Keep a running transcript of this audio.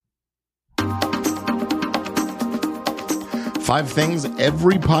5 things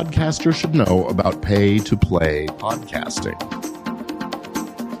every podcaster should know about pay-to-play podcasting.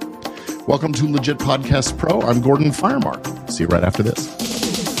 Welcome to Legit Podcast Pro. I'm Gordon Firemark. See you right after this.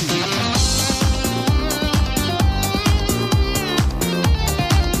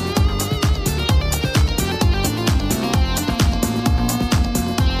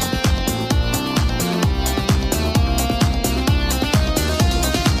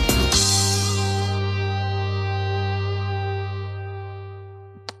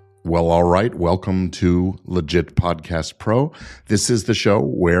 Well, all right. Welcome to Legit Podcast Pro. This is the show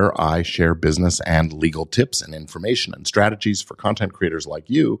where I share business and legal tips and information and strategies for content creators like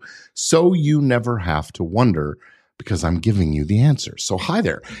you, so you never have to wonder, because I'm giving you the answers. So hi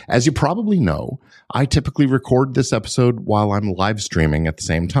there. As you probably know, I typically record this episode while I'm live streaming at the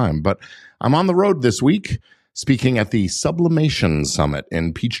same time, but I'm on the road this week speaking at the Sublimation Summit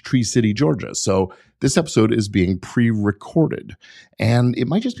in Peachtree City, Georgia. So this episode is being pre-recorded, and it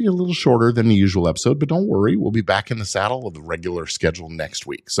might just be a little shorter than the usual episode, but don't worry, we'll be back in the saddle of the regular schedule next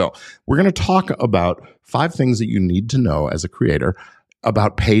week. So we're going to talk about 5 things that you need to know as a creator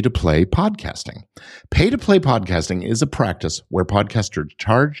about pay-to-play podcasting. Pay-to-play podcasting is a practice where podcasters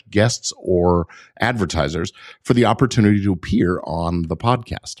charge guests or advertisers for the opportunity to appear on the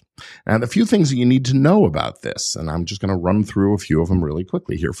podcast. And a few things that you need to know about this, and I'm just going to run through a few of them really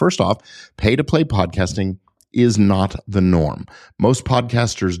quickly here. First off, pay-to-play podcasting is not the norm. Most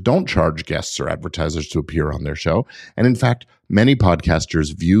podcasters don't charge guests or advertisers to appear on their show. And in fact, many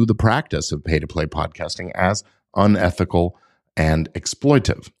podcasters view the practice of pay-to-play podcasting as unethical and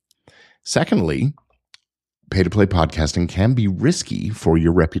exploitive. Secondly, pay-to-play podcasting can be risky for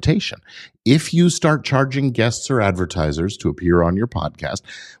your reputation. If you start charging guests or advertisers to appear on your podcast,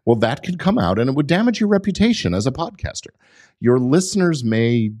 well, that could come out and it would damage your reputation as a podcaster. Your listeners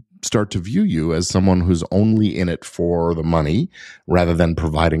may start to view you as someone who's only in it for the money rather than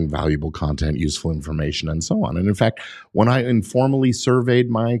providing valuable content, useful information, and so on. And in fact, when I informally surveyed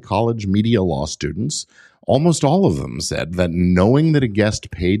my college media law students, almost all of them said that knowing that a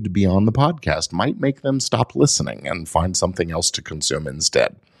guest paid to be on the podcast might make them stop listening and find something else to consume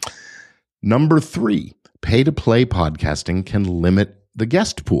instead. Number 3, pay-to-play podcasting can limit the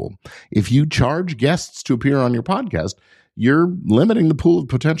guest pool. If you charge guests to appear on your podcast, you're limiting the pool of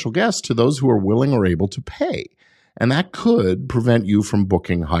potential guests to those who are willing or able to pay. And that could prevent you from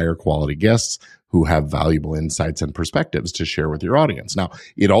booking higher quality guests who have valuable insights and perspectives to share with your audience. Now,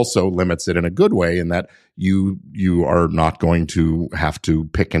 it also limits it in a good way in that you are not going to have to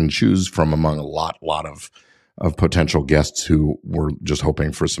pick and choose from among a lot of potential guests who were just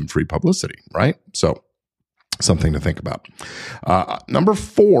hoping for some free publicity, right? So something to think about. Number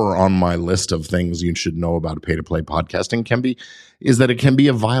 4 on my list of things you should know about pay-to-play podcasting is that it can be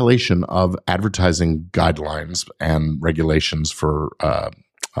a violation of advertising guidelines and regulations for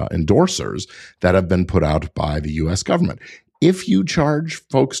endorsers that have been put out by the U.S. government. If you charge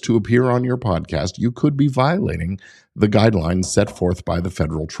folks to appear on your podcast, you could be violating the guidelines set forth by the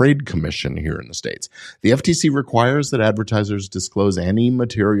Federal Trade Commission here in the States. The FTC requires that advertisers disclose any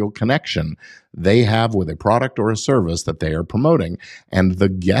material connection they have with a product or a service that they are promoting, and the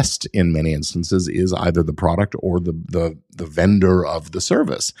guest in many instances is either the product or the vendor of the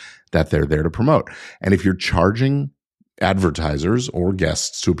service that they're there to promote. And if you're charging advertisers or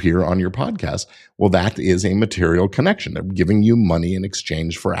guests to appear on your podcast, well, that is a material connection. They're giving you money in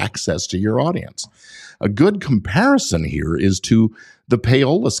exchange for access to your audience. A good comparison here is to the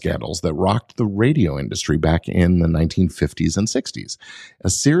payola scandals that rocked the radio industry back in the 1950s and 60s. A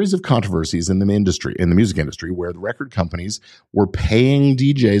series of controversies in the music industry, where the record companies were paying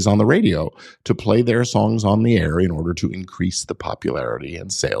DJs on the radio to play their songs on the air in order to increase the popularity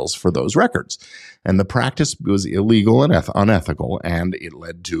and sales for those records. And the practice was illegal and unethical, and it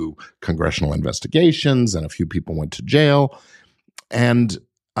led to congressional investigations, and a few people went to jail. And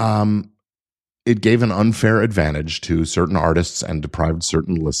it gave an unfair advantage to certain artists and deprived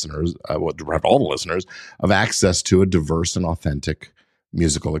certain listeners, deprived all the listeners, of access to a diverse and authentic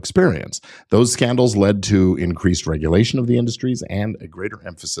musical experience. Those scandals led to increased regulation of the industries and a greater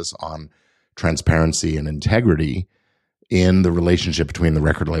emphasis on transparency and integrity in the relationship between the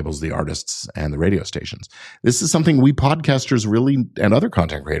record labels, the artists, and the radio stations. This is something we podcasters really, and other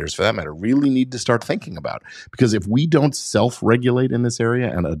content creators for that matter, really need to start thinking about. Because if we don't self-regulate in this area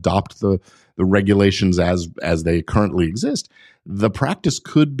and adopt the regulations as they currently exist, the practice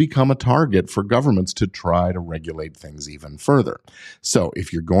could become a target for governments to try to regulate things even further. So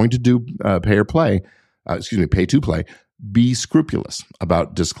if you're going to do pay or play, pay to play, be scrupulous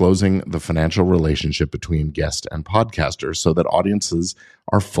about disclosing the financial relationship between guest and podcaster so that audiences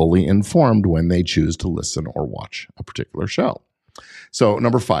are fully informed when they choose to listen or watch a particular show. So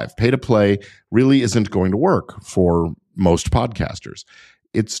number 5, pay to play really isn't going to work for most podcasters.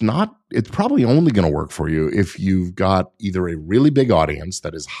 It's probably only going to work for you if you've got either a really big audience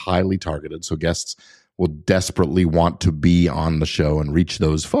that is highly targeted, so guests will desperately want to be on the show and reach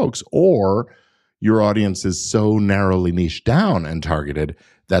those folks, or your audience is so narrowly niched down and targeted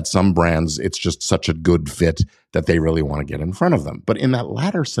that some brands, it's just such a good fit that they really want to get in front of them. But in that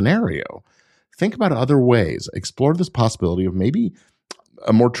latter scenario, think about other ways. Explore this possibility of maybe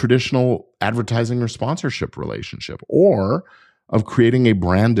a more traditional advertising or sponsorship relationship, or of creating a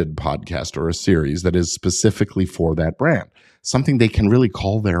branded podcast or a series that is specifically for that brand, something they can really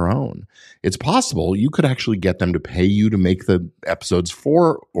call their own. It's possible you could actually get them to pay you to make the episodes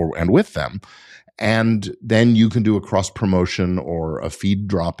for and with them, and then you can do a cross promotion or a feed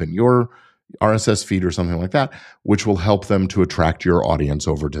drop in your RSS feed or something like that, which will help them to attract your audience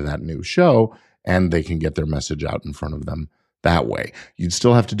over to that new show, and they can get their message out in front of them that way. You'd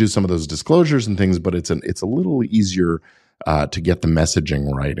still have to do some of those disclosures and things, but it's a little easier to get the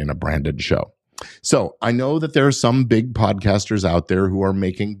messaging right in a branded show. So I know that there are some big podcasters out there who are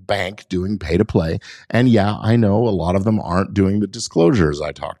making bank doing pay to play. And yeah, I know a lot of them aren't doing the disclosures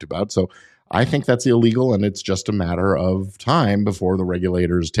I talked about. So I think that's illegal, and it's just a matter of time before the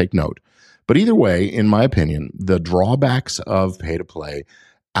regulators take note. But either way, in my opinion, the drawbacks of pay to play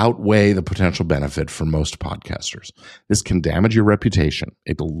outweigh the potential benefit for most podcasters. This can damage your reputation.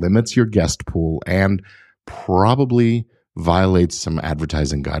 It limits your guest pool and probably violates some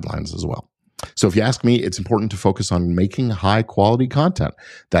advertising guidelines as well. So if you ask me, it's important to focus on making high quality content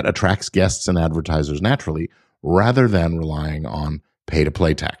that attracts guests and advertisers naturally, rather than relying on pay to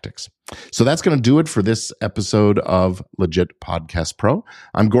play tactics. So that's going to do it for this episode of Legit Podcast Pro.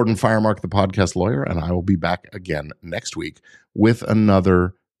 I'm Gordon Firemark, the podcast lawyer, and I will be back again next week with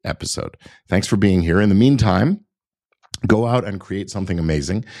another episode. Thanks for being here. In the meantime, go out and create something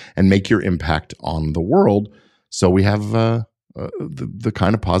amazing and make your impact on the world, so we have the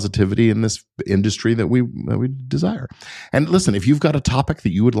kind of positivity in this industry that we desire. And listen, if you've got a topic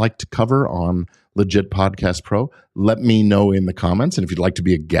that you would like to cover on Legit Podcast Pro, let me know in the comments. And if you'd like to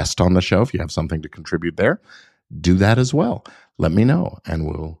be a guest on the show, if you have something to contribute there, do that as well. Let me know, and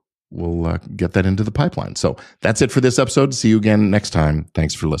we'll get that into the pipeline. So that's it for this episode. See you again next time.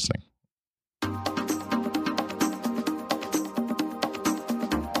 Thanks for listening.